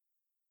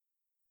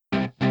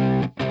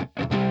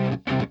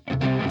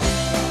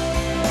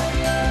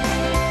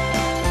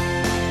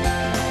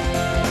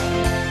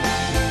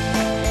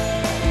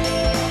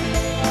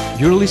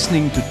You're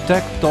listening to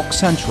Tech Talk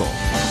Central.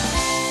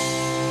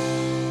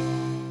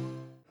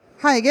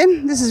 Hi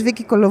again, this is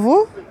Vicky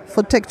Kolovo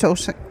for Tech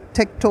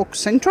Talk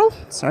Central.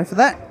 Sorry for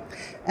that.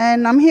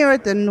 And I'm here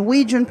at the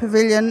Norwegian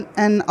Pavilion,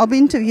 and I'll be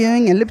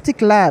interviewing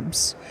Elliptic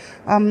Labs.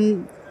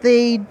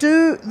 They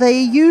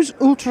use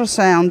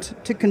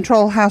ultrasound to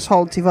control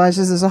household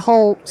devices. There's a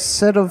whole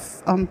set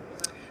of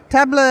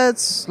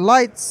tablets,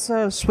 lights,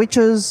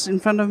 switches in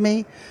front of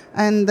me,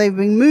 and they've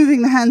been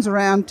moving the hands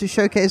around to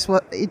showcase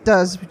what it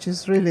does, which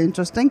is really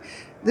interesting.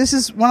 This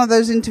is one of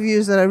those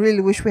interviews that I really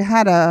wish we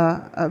had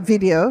a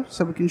video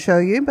so we can show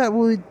you, but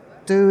we'll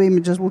do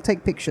images, we'll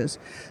take pictures.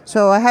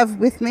 So I have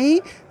with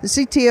me the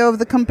CTO of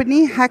the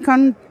company,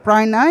 Håkon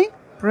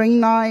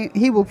Breinai,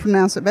 he will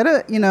pronounce it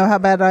better, you know how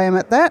bad I am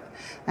at that,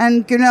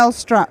 and Gunell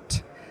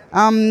Stratt.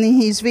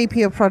 He's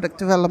VP of Product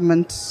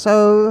Development.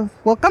 So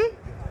welcome.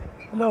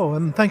 Hello,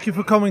 and thank you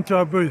for coming to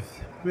our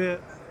booth.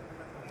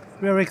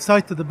 We are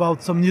excited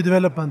about some new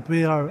development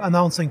we are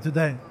announcing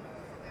today.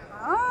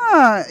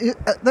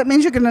 That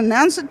means you're going to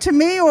announce it to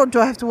me, or do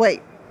I have to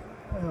wait?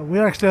 We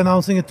are actually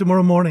announcing it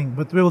tomorrow morning,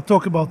 but we will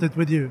talk about it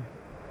with you.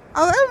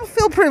 I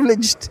feel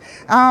privileged.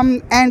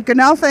 And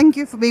Gunell, thank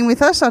you for being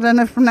with us. I don't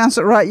know if I pronounced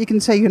it right. You can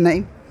say your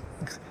name.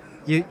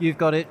 You've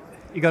got it.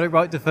 You got it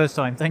right the first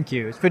time. Thank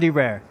you. It's pretty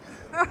rare.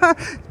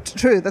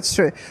 True, that's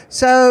true.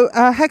 So,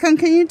 Håkon,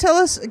 can you tell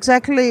us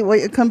exactly what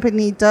your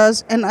company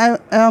does?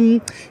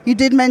 And you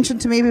did mention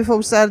to me before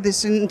we started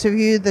this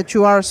interview that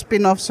you are a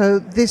spin-off, so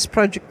this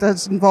project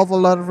does involve a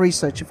lot of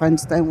research, if I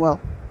understand well.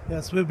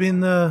 Yes, we've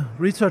been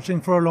researching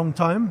for a long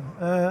time.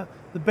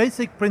 The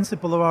basic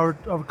principle of our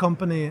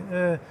company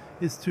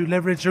is to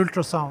leverage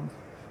ultrasound.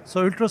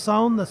 So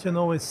ultrasound, as you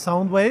know, is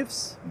sound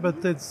waves,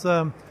 but it's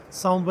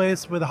sound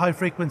waves with a high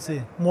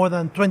frequency, more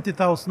than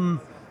 20,000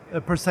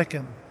 per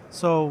second.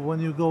 So when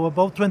you go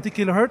above 20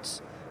 kilohertz,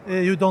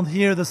 you don't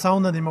hear the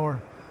sound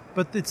anymore.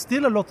 But it's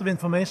still a lot of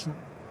information.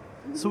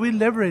 So we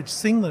leverage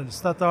signals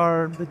that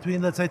are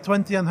between, let's say,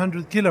 20 and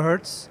 100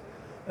 kilohertz,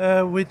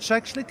 which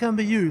actually can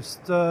be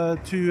used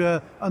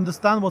to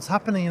understand what's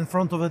happening in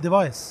front of a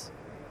device.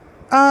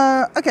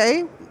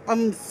 Okay,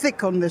 I'm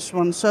thick on this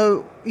one.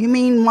 So you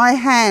mean my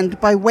hand,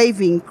 by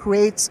waving,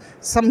 creates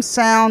some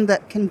sound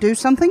that can do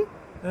something?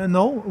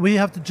 No, we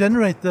have to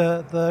generate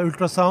the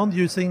ultrasound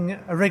using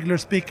a regular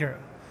speaker.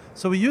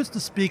 So we use the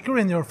speaker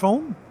in your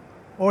phone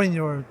or in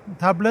your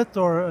tablet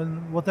or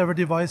in whatever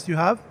device you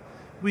have.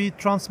 We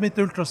transmit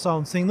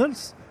ultrasound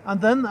signals, and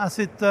then as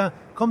it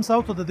comes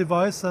out of the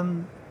device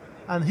and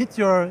hits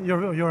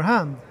your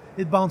hand,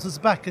 it bounces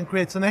back and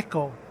creates an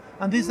echo.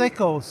 And these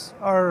echoes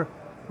are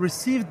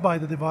received by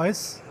the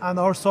device, and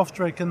our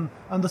software can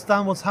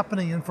understand what's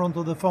happening in front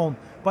of the phone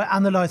by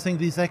analyzing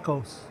these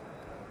echoes.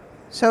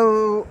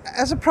 So,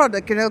 as a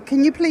product,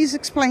 can you please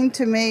explain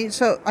to me,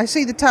 so I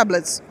see the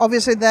tablets,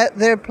 obviously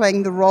they're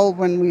playing the role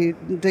when we're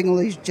doing all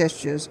these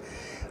gestures.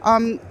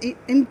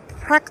 In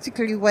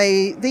practical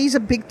way, these are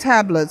big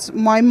tablets,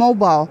 my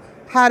mobile,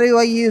 how do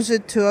I use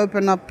it to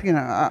open up,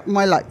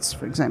 my lights,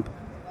 for example?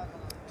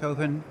 To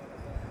open?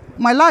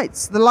 My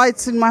lights, the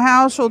lights in my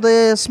house or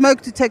the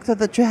smoke detector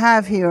that you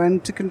have here,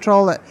 and to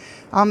control it.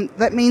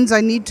 That means I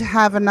need to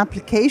have an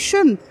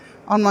application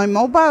on my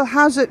mobile.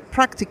 How's it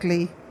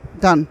practically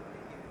done?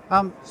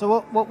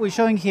 So what we're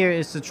showing here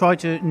is to try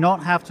to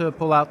not have to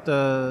pull out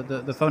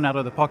the phone out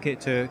of the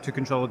pocket to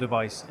control a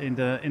device. In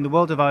the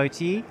world of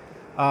IoT,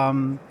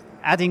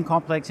 adding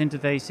complex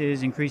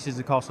interfaces increases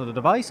the cost of the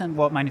device, and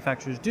what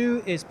manufacturers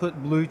do is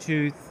put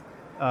Bluetooth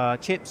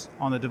chips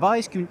on the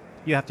device.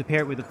 You have to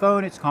pair it with the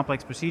phone, it's a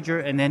complex procedure,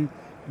 and then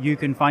you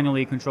can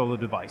finally control the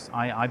device.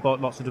 I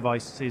bought lots of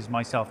devices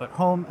myself at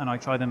home, and I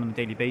try them on a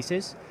daily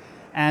basis.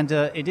 And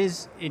it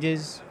is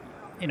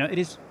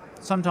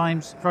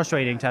sometimes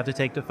frustrating to have to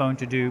take the phone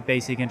to do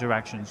basic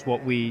interactions.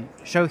 What we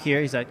show here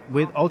is that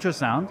with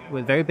ultrasound,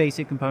 with very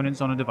basic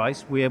components on a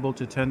device, we're able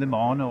to turn them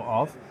on or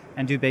off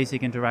and do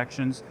basic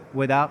interactions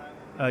without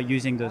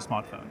using the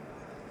smartphone.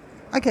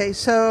 Okay,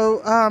 so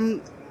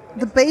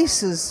the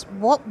basis,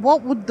 what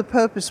would the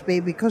purpose be?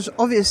 Because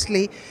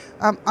obviously,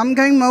 I'm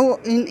going more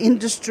in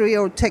industry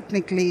or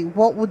technically,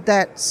 what would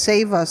that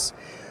save us?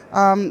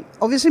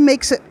 Obviously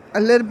makes it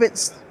a little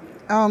bit...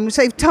 we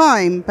save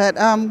time, but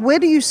where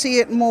do you see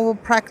it more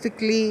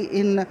practically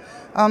in,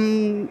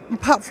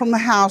 apart from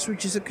the house,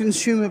 which is a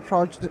consumer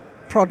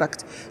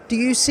product? Do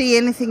you see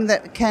anything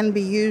that can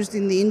be used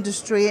in the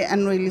industry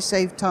and really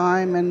save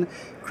time and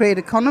create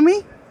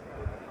economy?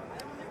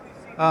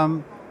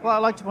 Well,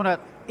 I'd like to point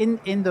out,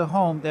 in the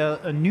home, there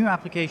are new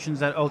applications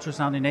that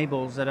ultrasound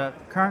enables that are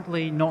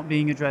currently not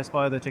being addressed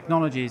by other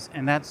technologies,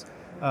 and that's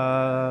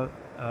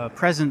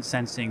presence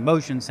sensing,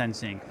 motion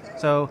sensing.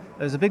 So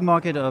there's a big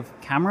market of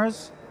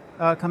cameras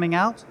coming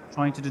out,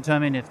 trying to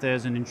determine if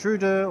there's an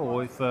intruder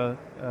or if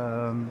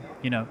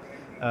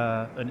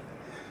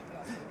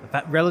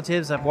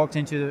relatives have walked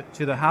into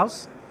the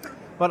house.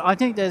 But I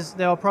think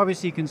there are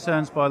privacy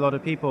concerns by a lot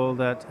of people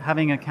that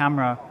having a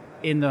camera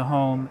in the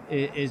home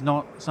is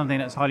not something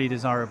that's highly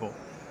desirable.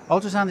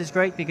 Ultrasound is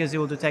great because it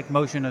will detect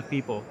motion of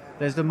people.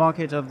 There's the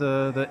market of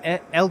the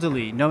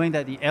elderly, knowing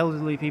that the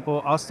elderly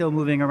people are still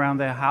moving around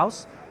their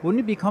house. Wouldn't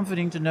it be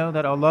comforting to know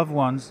that our loved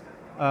ones,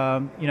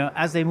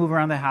 as they move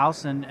around their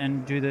house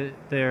and do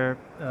their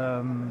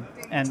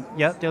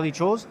daily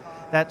chores,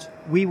 that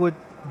we would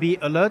be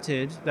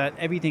alerted that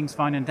everything's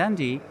fine and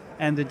dandy,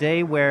 and the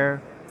day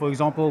where, for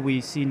example, we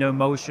see no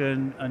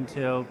motion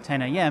until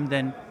 10 a.m.,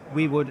 then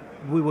we would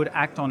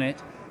act on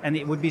it, and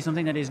it would be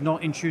something that is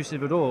not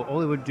intrusive at all.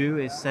 All it would do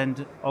is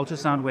send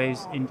ultrasound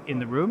waves in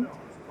the room,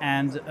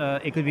 and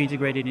it could be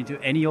integrated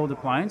into any old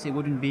appliance. It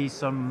wouldn't be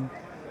something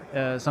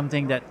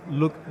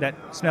that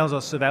smells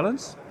of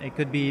surveillance. It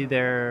could be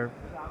their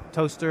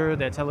toaster,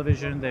 their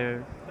television,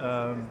 their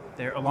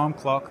alarm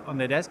clock on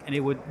their desk, and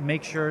it would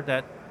make sure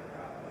that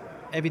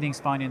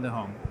everything's fine in the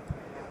home.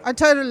 I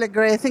totally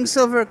agree. I think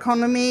silver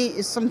economy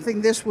is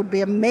something this would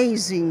be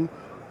amazing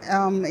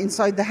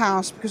inside the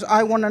house, because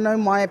I want to know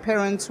my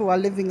parents who are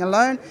living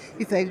alone,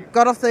 if they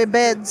got off their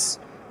beds,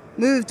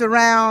 moved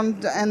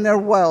around, and they're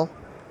well.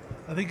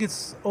 I think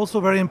it's also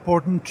very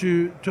important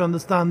to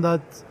understand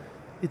that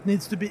it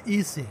needs to be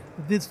easy.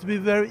 It needs to be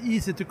very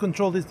easy to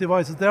control these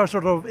devices. They are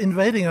sort of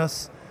invading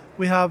us.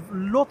 We have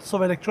lots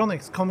of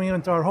electronics coming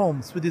into our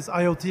homes with this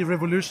IoT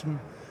revolution,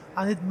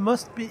 and it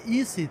must be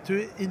easy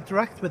to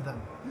interact with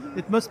them.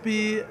 It must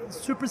be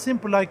super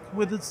simple, like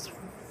with its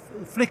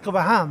flick of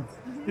a hand.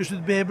 You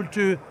should be able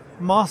to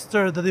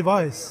master the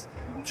device,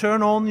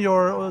 turn on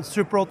your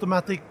super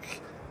automatic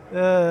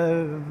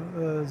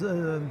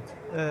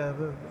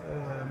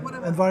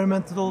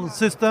environmental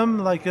system,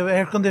 like an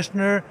air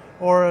conditioner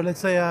or, let's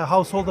say, a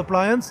household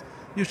appliance.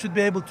 You should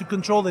be able to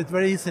control it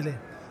very easily.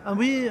 And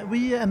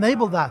we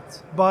enable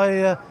that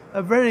by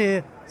a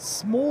very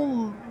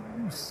small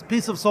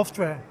piece of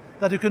software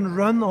that you can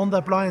run on the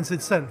appliance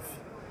itself.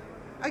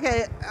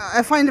 Okay,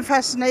 I find it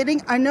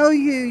fascinating. I know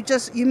you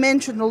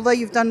mentioned, although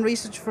you've done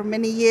research for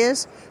many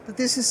years, that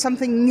this is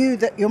something new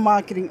that you're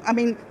marketing. I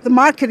mean, the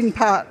marketing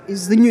part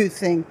is the new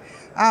thing.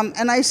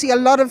 And I see a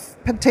lot of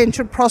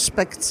potential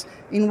prospects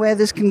in where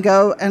this can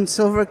go, and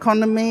silver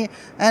economy.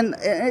 And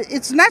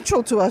it's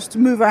natural to us to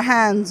move our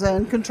hands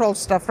and control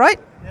stuff, right?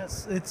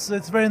 Yes,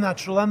 it's very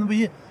natural. And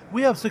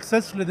we have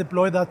successfully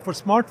deployed that for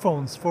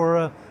smartphones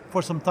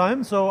for some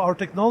time. So our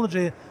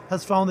technology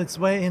has found its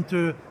way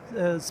into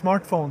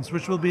smartphones,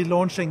 which will be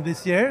launching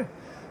this year.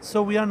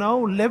 So we are now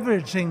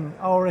leveraging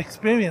our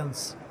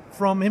experience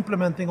from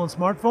implementing on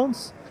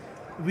smartphones.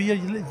 We are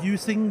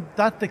using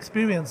that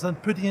experience and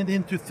putting it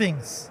into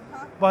things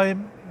by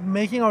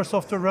making our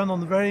software run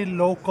on very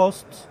low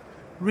cost,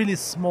 really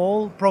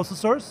small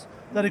processors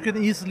that you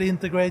can easily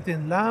integrate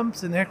in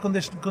lamps, in air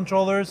conditioning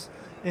controllers,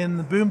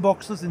 in boom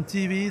boxes, in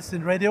TVs,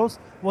 in radios,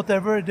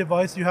 whatever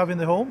device you have in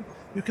the home.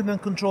 You can then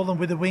control them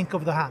with a wink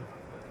of the hand.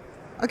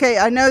 Okay,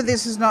 I know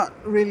this is not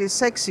really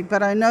sexy,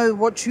 but I know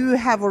what you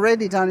have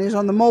already done is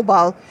on the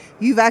mobile.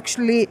 You've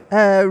actually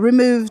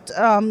removed,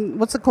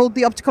 what's it called,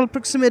 the optical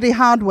proximity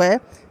hardware.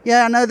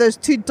 Yeah, I know those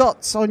two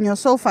dots on your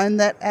cell phone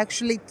that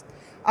actually,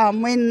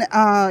 when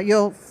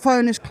your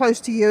phone is close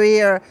to your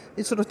ear,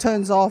 it sort of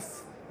turns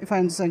off, if I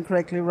understand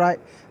correctly, right?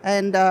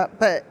 And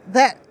but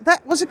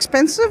that was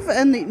expensive,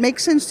 and it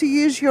makes sense to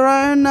use your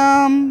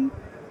own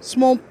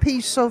small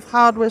piece of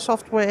hardware,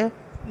 software.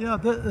 Yeah,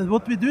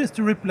 what we do is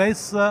to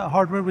replace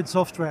hardware with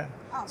software.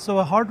 So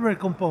a hardware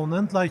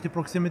component like a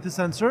proximity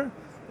sensor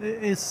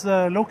is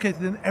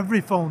located in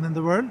every phone in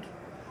the world,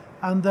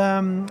 and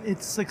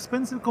it's an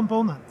expensive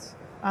component.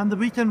 And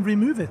we can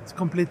remove it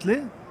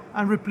completely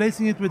and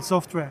replacing it with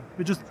software.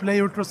 We just play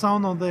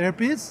ultrasound on the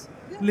earpiece,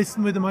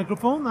 listen with the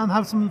microphone, and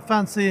have some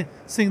fancy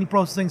signal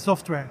processing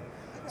software.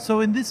 So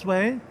in this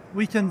way,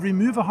 we can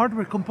remove a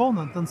hardware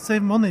component and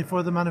save money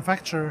for the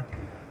manufacturer.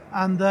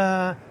 And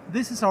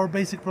this is our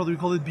basic product. We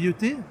call it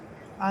Beauty,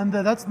 and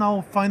that's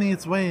now finding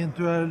its way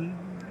into a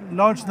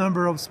large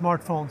number of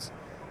smartphones.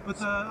 But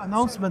the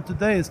announcement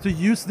today is to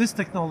use this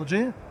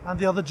technology and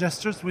the other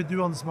gestures we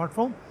do on the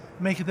smartphone,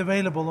 make it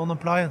available on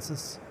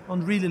appliances,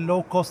 on really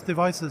low-cost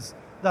devices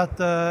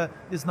that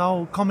is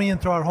now coming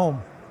into our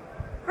home.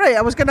 Great,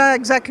 I was going to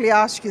exactly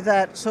ask you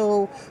that.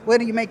 So where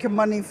do you make your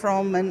money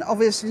from? And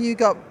obviously you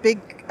got big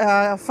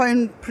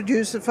phone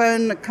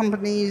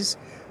companies,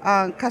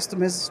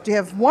 customers. Do you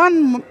have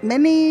one,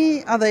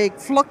 many? Are they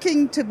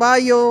flocking to buy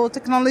your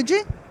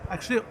technology?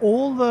 Actually,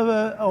 all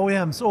the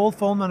OEMs, all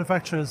phone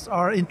manufacturers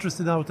are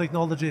interested in our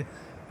technology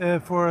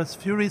for a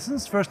few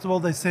reasons. First of all,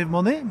 they save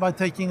money by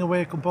taking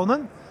away a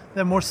component.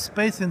 They have more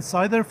space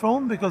inside their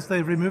phone because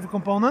they remove a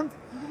component.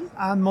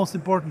 And most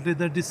importantly,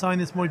 their design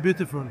is more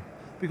beautiful,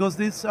 because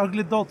these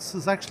ugly dots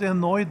has actually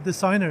annoyed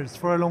designers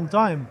for a long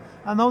time,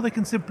 and now they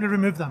can simply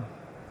remove them.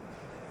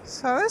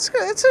 So that's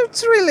good.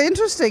 It's really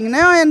interesting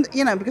now, and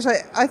because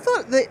I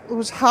thought that it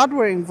was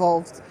hardware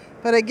involved,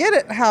 but I get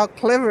it how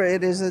clever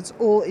it is. It's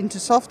all into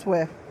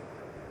software.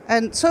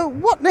 And so,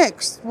 what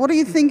next? What are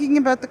you thinking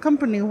about the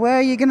company? Where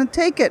are you going to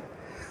take it?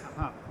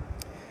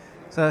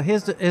 So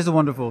here's the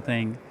wonderful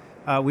thing.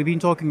 We've been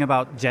talking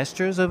about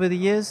gestures over the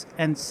years,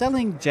 and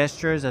selling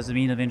gestures as a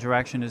mean of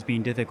interaction has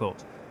been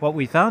difficult. What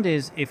we found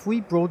is if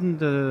we broaden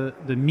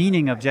the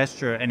meaning of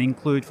gesture and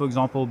include, for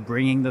example,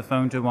 bringing the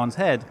phone to one's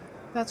head,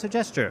 that's a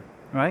gesture,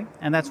 right?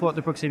 And that's what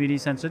the proximity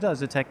sensor does,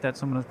 detect that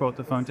someone has brought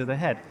the phone to the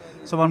head.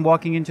 Someone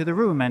walking into the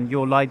room and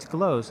your lights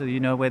glow so you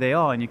know where they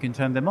are and you can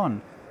turn them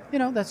on.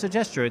 That's a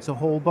gesture. It's a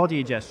whole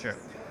body gesture.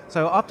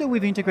 So after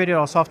we've integrated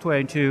our software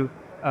into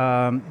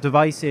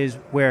devices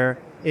where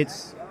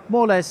it's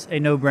more or less a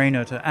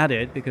no-brainer to add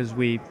it because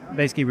we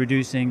basically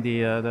reducing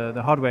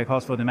the hardware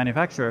cost for the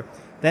manufacturer,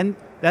 then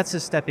that's a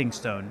stepping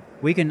stone.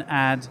 We can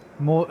add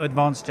more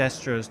advanced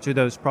gestures to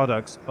those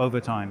products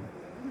over time.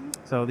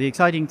 So the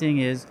exciting thing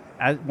is,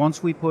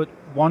 once we put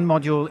one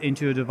module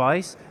into a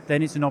device,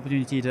 then it's an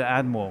opportunity to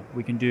add more.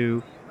 We can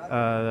do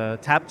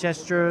tap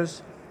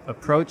gestures,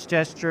 approach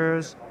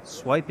gestures,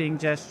 swiping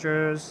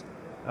gestures,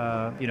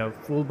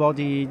 full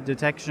body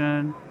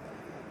detection.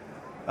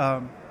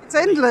 It's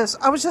endless.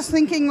 I was just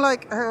thinking,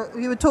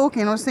 you were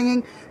talking, I was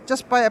thinking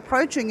just by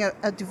approaching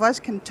a device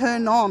can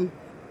turn on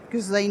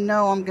because they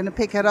know I'm going to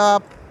pick it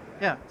up.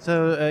 Yeah,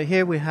 so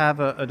here we have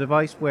a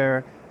device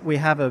where we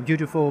have a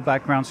beautiful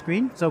background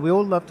screen. So we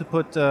all love to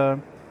put,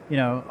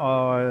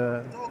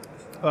 our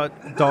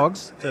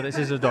dogs. So this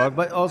is a dog,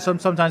 but also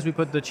sometimes we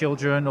put the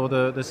children or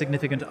the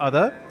significant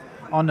other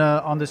on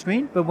the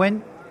screen. But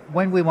when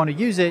we want to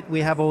use it,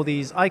 we have all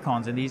these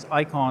icons, and these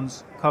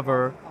icons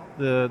cover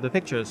the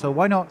picture. So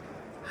why not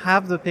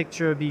have the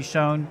picture be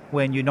shown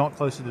when you're not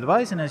close to the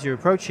device, and as you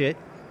approach it,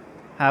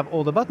 have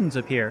all the buttons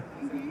appear,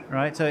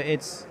 right? So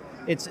it's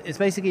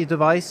basically a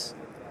device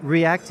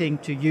reacting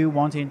to you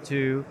wanting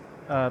to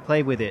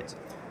play with it.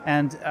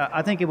 And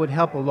I think it would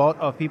help a lot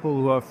of people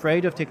who are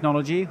afraid of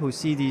technology, who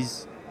see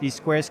these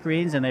square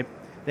screens and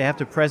they have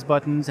to press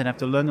buttons and have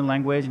to learn the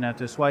language and have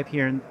to swipe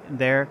here and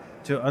there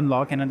to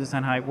unlock and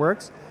understand how it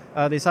works.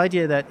 This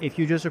idea that if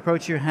you just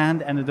approach your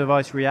hand and the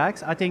device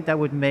reacts, I think that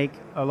would make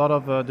a lot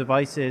of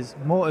devices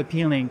more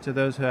appealing to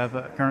those who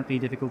have currently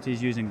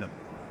difficulties using them.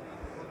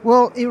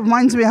 Well, it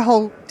reminds me of a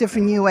whole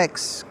different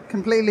UX,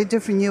 completely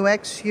different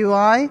UX,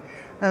 UI.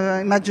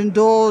 Imagine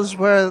doors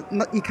where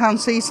you can't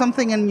see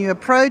something and you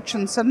approach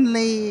and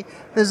suddenly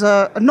there's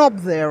a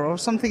knob there or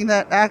something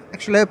that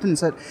actually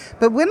opens it.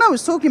 But when I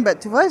was talking about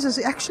devices,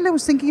 actually I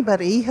was thinking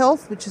about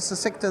e-health, which is a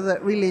sector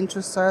that really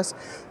interests us.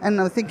 And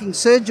I'm thinking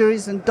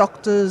surgeries and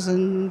doctors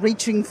and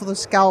reaching for the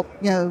scalp,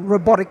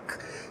 robotic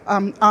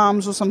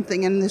arms or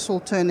something, and this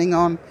all turning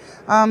on.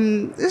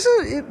 This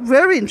is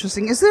very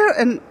interesting. Is there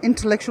an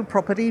intellectual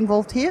property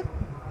involved here?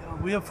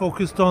 We are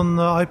focused on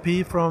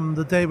IP from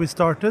the day we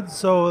started,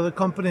 so the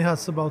company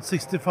has about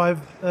 65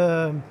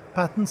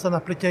 patents and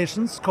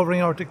applications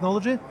covering our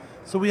technology.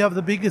 So we have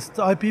the biggest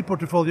IP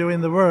portfolio in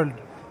the world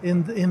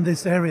in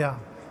this area.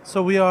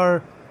 So we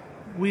are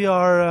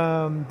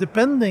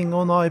depending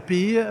on IP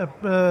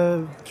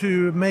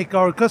to make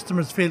our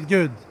customers feel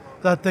good,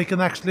 that they can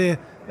actually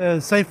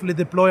safely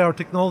deploy our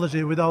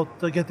technology without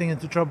getting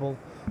into trouble.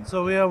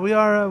 So we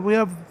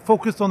are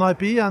focused on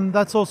IP, and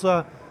that's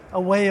also a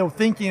way of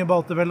thinking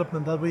about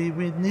development, that we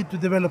need to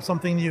develop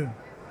something new.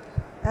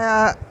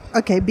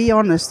 Okay, be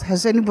honest.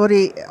 Has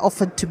anybody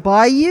offered to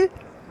buy you?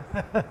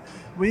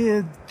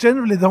 We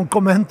generally don't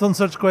comment on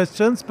such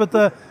questions,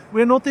 but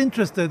we're not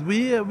interested.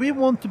 We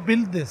want to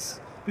build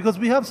this because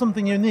we have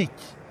something unique.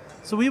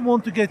 So we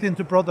want to get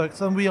into products,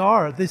 and we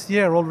are this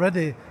year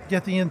already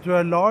getting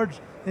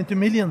into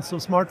millions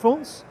of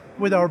smartphones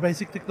with our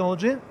basic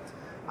technology.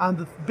 And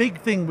the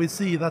big thing we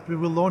see that we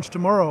will launch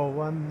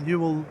tomorrow, and you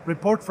will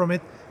report from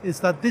it,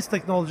 is that this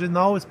technology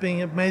now is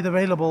being made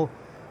available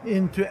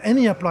into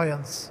any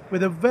appliance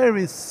with a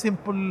very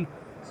simple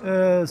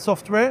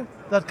software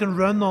that can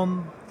run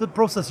on the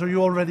processor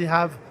you already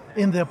have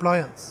in the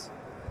appliance.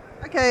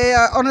 Okay,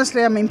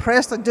 honestly, I'm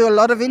impressed. I do a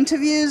lot of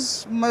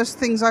interviews. Most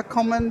things are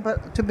common,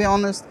 but to be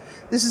honest,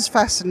 this is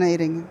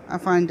fascinating. I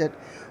find it.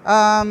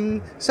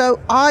 So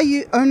are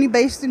you only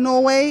based in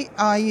Norway?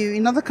 Are you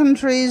in other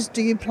countries?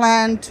 Do you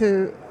plan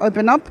to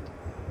open up?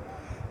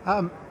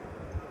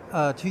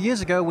 2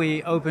 years ago,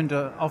 we opened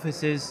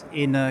offices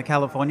in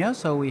California.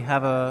 So we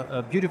have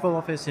a beautiful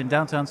office in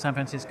downtown San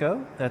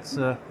Francisco. That's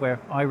where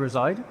I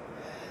reside.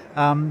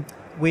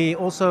 We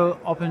also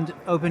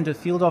opened a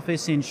field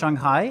office in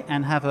Shanghai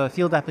and have a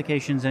field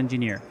applications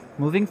engineer.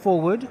 Moving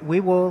forward, we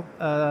will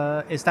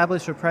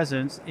establish a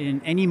presence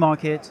in any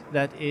market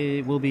that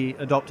will be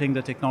adopting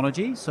the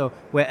technology. So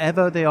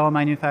wherever there are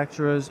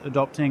manufacturers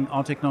adopting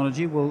our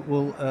technology,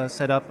 we'll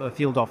set up a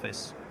field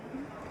office.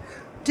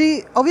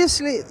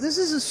 Obviously,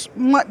 this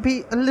might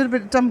be a little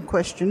bit dumb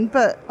question,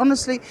 but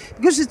honestly,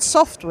 because it's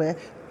software,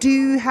 do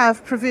you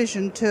have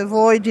provision to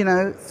avoid,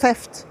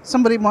 theft?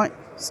 Somebody might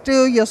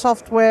steal your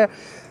software.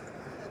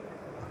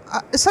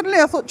 Suddenly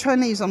I thought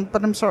Chinese,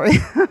 but I'm sorry,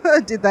 I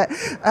did that.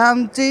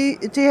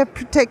 Do you have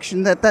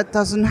protection that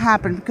doesn't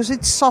happen? Because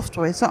it's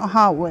software, it's not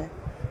hardware.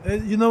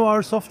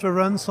 Our software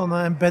runs on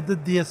an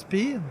embedded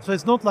DSP, so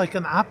it's not like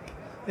an app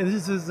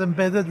This is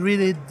embedded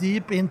really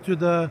deep into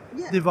the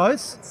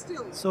device,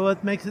 Still. so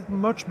it makes it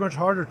much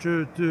harder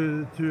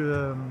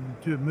to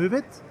move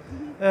it.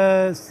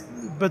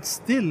 But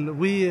still,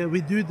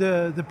 we do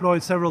deploy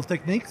several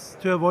techniques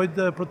to avoid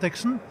the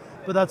protection.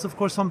 But that's of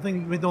course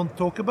something we don't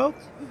talk about.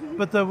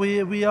 But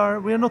we are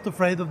not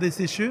afraid of this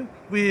issue.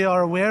 We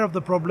are aware of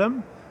the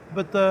problem,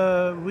 but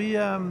we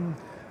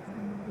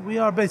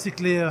are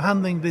basically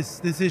handling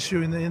this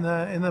issue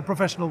in a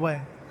professional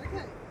way.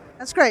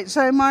 That's great.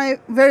 So my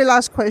very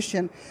last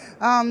question.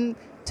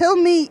 Tell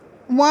me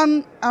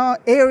one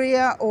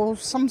area or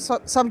some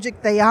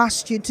subject they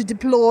asked you to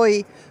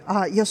deploy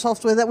your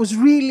software that was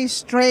really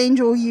strange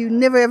or you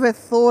never ever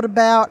thought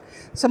about.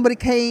 Somebody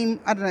came,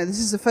 I don't know, this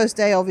is the first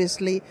day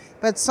obviously,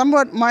 but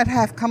someone might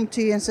have come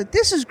to you and said,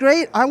 this is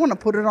great, I want to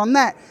put it on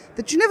that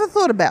you never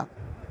thought about.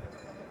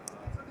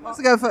 Who wants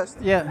to go first?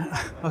 Yeah.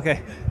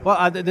 Okay.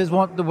 Well, there's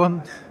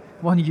one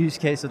use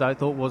case that I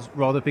thought was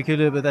rather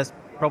peculiar, but that's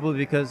probably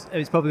because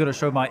it's probably going to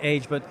show my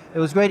age. But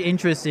there was great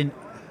interest in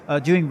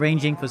doing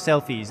ranging for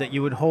selfies. That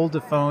you would hold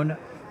the phone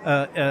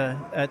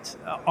at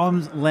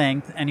arm's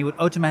length, and it would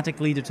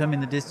automatically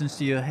determine the distance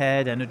to your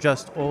head and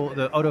adjust all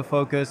the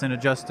autofocus and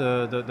adjust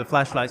the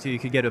flashlight so you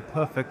could get a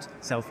perfect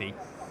selfie.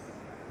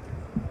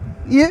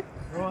 Yeah.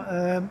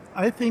 Well,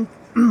 I think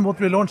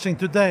what we're launching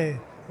today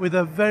with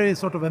a very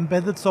sort of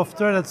embedded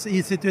software that's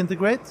easy to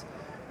integrate,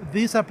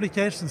 these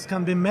applications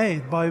can be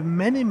made by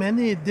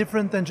many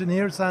different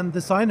engineers and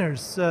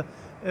designers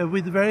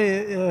with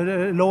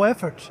very low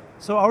effort.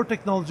 So our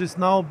technology is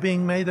now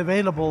being made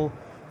available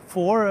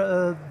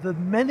for the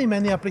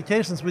many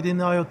applications within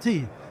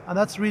IoT, and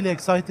that's really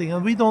exciting.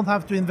 And we don't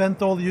have to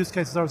invent all the use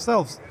cases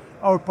ourselves.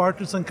 Our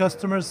partners and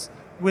customers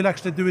will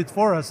actually do it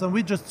for us, and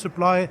we just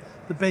supply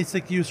the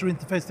basic user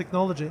interface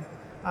technology.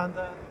 And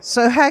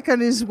So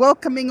Håkon is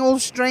welcoming all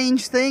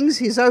strange things.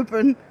 He's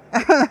open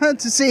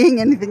to seeing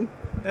anything.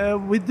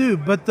 we do,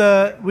 but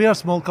we are a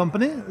small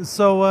company,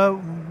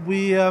 so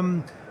we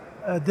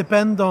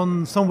depend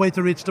on some way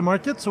to reach the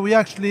market. So we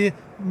actually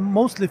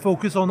mostly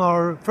focus on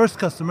our first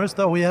customers,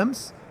 the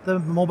OEMs, the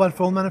mobile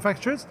phone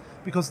manufacturers,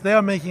 because they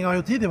are making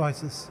IoT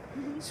devices.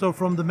 So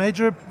from the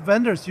major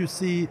vendors, you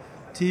see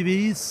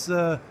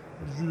TVs,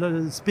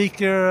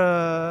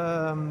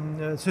 speaker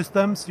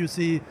systems, you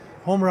see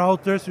home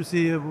routers, you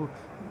see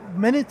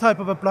many type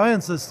of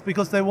appliances,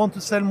 because they want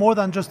to sell more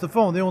than just a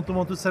phone. They want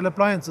to sell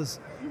appliances,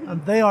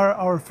 and they are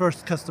our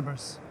first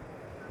customers.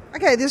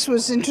 Okay, this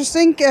was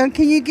interesting.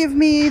 Can you give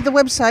me the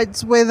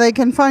websites where they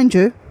can find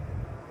you?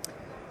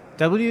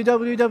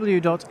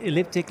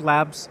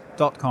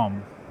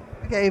 www.ellipticlabs.com.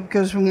 Okay,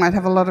 because we might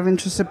have a lot of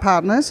interested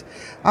partners.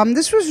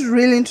 This was a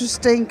really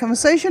interesting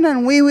conversation,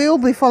 and we will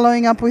be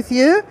following up with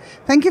you.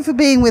 Thank you for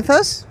being with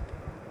us.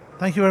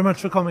 Thank you very much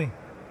for coming.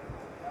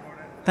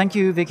 Thank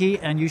you, Vicky,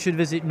 and you should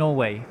visit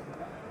Norway.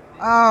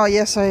 Oh,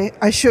 yes,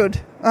 I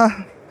should.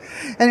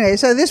 Anyway,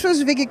 so this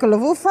was Vicky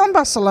Kollevou from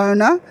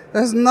Barcelona.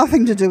 That has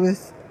nothing to do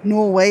with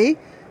Norway,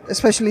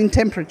 especially in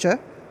temperature,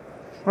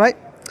 right?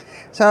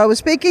 So I was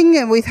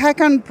speaking with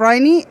Håkon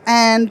Breini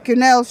and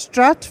Gunnel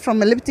Strutt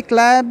from Elliptic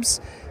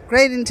Labs.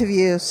 Great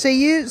interview. See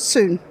you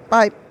soon.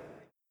 Bye.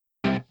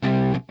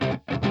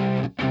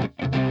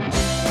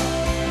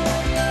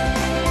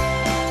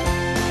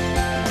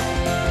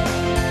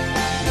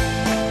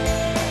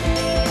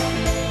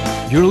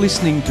 You're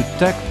listening to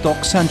Tech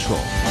Talk Central.